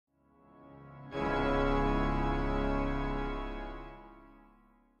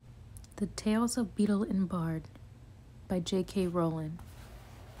The Tales of Beedle and Bard by J.K. Rowling.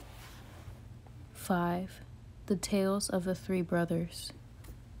 5. The Tales of the Three Brothers.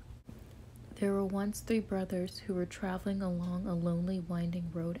 There were once 3 brothers who were traveling along a lonely winding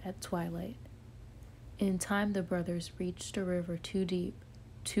road at twilight. In time the brothers reached a river too deep,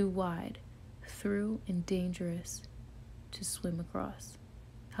 too wide, through and dangerous to swim across.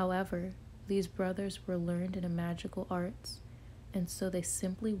 However, these brothers were learned in magical arts, and so they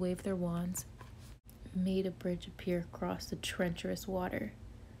simply waved their wands and made a bridge appear across the treacherous water.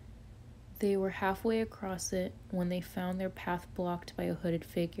 They were halfway across it when they found their path blocked by a hooded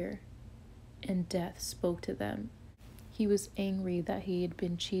figure, and Death spoke to them. He was angry that he had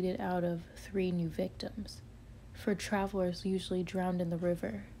been cheated out of 3 new victims, for travelers usually drowned in the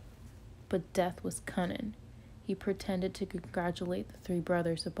river. But Death was cunning. He pretended to congratulate the 3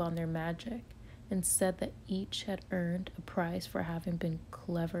 brothers upon their magic, and said that each had earned a prize for having been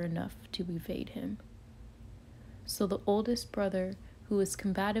clever enough to evade him. So the oldest brother, who was a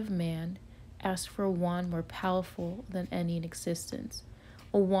combative man, asked for a wand more powerful than any in existence,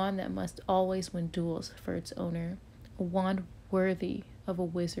 a wand that must always win duels for its owner, a wand worthy of a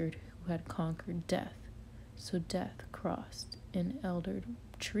wizard who had conquered death. So Death crossed an elder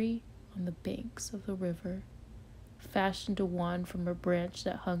tree on the banks of the river, fashioned a wand from a branch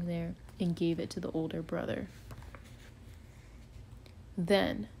that hung there, and gave it to the older brother.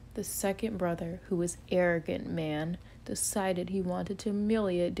 Then the second brother, who was an arrogant man, decided he wanted to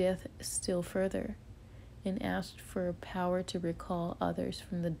humiliate Death still further, and asked for a power to recall others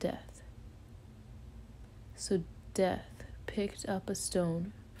from the death. So Death picked up a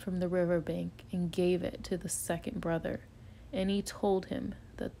stone from the riverbank and gave it to the second brother, and he told him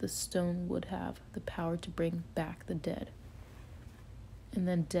that the stone would have the power to bring back the dead. And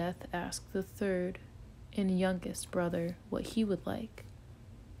then Death asked the third and youngest brother what he would like.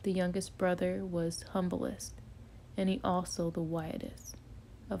 The youngest brother was humblest, and he also the wisest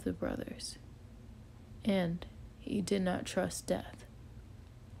of the brothers. And he did not trust Death.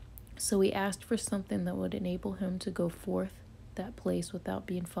 So he asked for something that would enable him to go forth that place without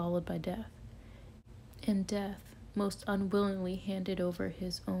being followed by Death. And Death most unwillingly handed over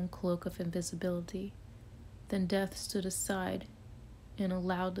his own cloak of invisibility. Then Death stood aside and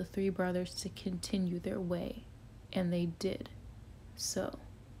allowed the 3 brothers to continue their way, and they did so.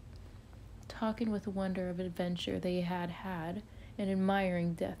 Talking with wonder of adventure they had had, and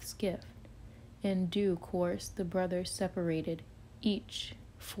admiring Death's gift. In due course the brothers separated, each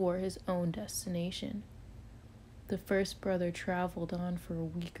for his own destination. The first brother traveled on for a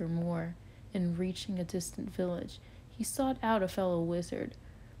week or more, and reaching a distant village, he sought out a fellow wizard,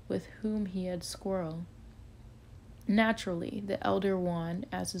 with whom he had quarrel. Naturally, the elder wand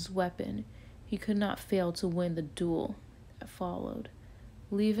as his weapon, he could not fail to win the duel that followed,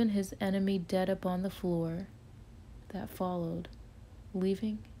 leaving his enemy dead upon the floor that followed,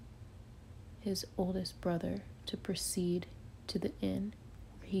 leaving his oldest brother to proceed to the inn,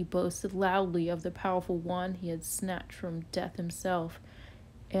 where he boasted loudly of the powerful wand he had snatched from Death himself,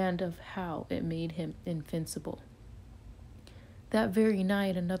 and of how it made him invincible. That very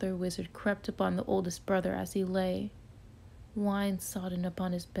night another wizard crept upon the oldest brother as he lay, wine-sodden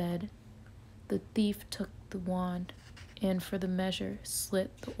upon his bed. The thief took the wand, and for the measure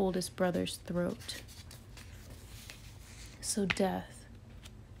slit the oldest brother's throat. So Death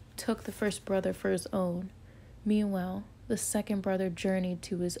took the first brother for his own. Meanwhile, the second brother journeyed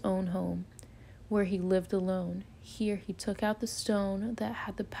to his own home, where he lived alone. Here he took out the stone that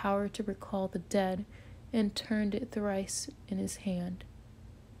had the power to recall the dead, and turned it thrice in his hand.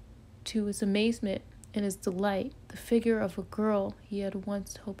 To his amazement and his delight, the figure of a girl he had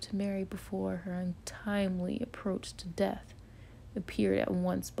once hoped to marry before her untimely approach to death appeared at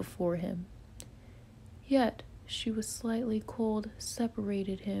once before him. Yet she was slightly cold,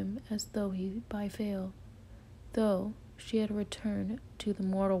 separated him as though he by veil. Though she had returned to the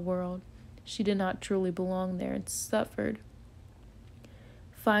mortal world, she did not truly belong there, and suffered.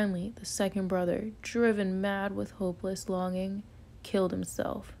 Finally, the second brother, driven mad with hopeless longing, killed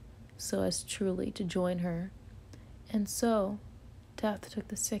himself, so as truly to join her. And so, Death took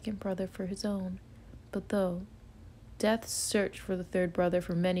the second brother for his own. But though Death searched for the third brother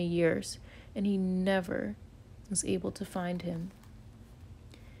for many years, and he never was able to find him,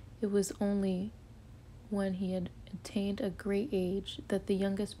 it was only when he had attained a great age that the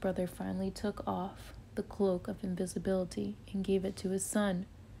youngest brother finally took off the cloak of invisibility and gave it to his son.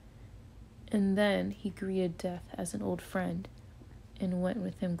 And then he greeted Death as an old friend, and went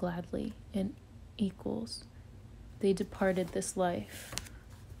with him gladly, and equals. They departed this life.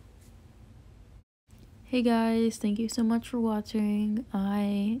 Hey guys, thank you so much for watching.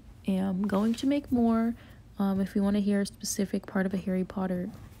 I am going to make more. If you want to hear a specific part of a Harry Potter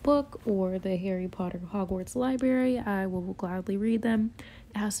book or the Harry Potter Hogwarts library, I will gladly read them.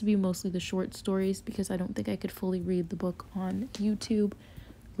 It has to be mostly the short stories because I don't think I could fully read the book on YouTube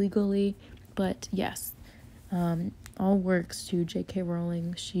legally. But yes, all works to J.K.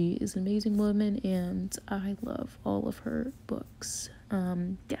 Rowling. She is an amazing woman and I love all of her books.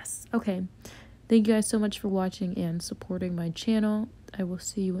 Yes, okay. Thank you guys so much for watching and supporting my channel. I will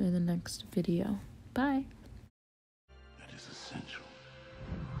see you in the next video. Bye. That is essential.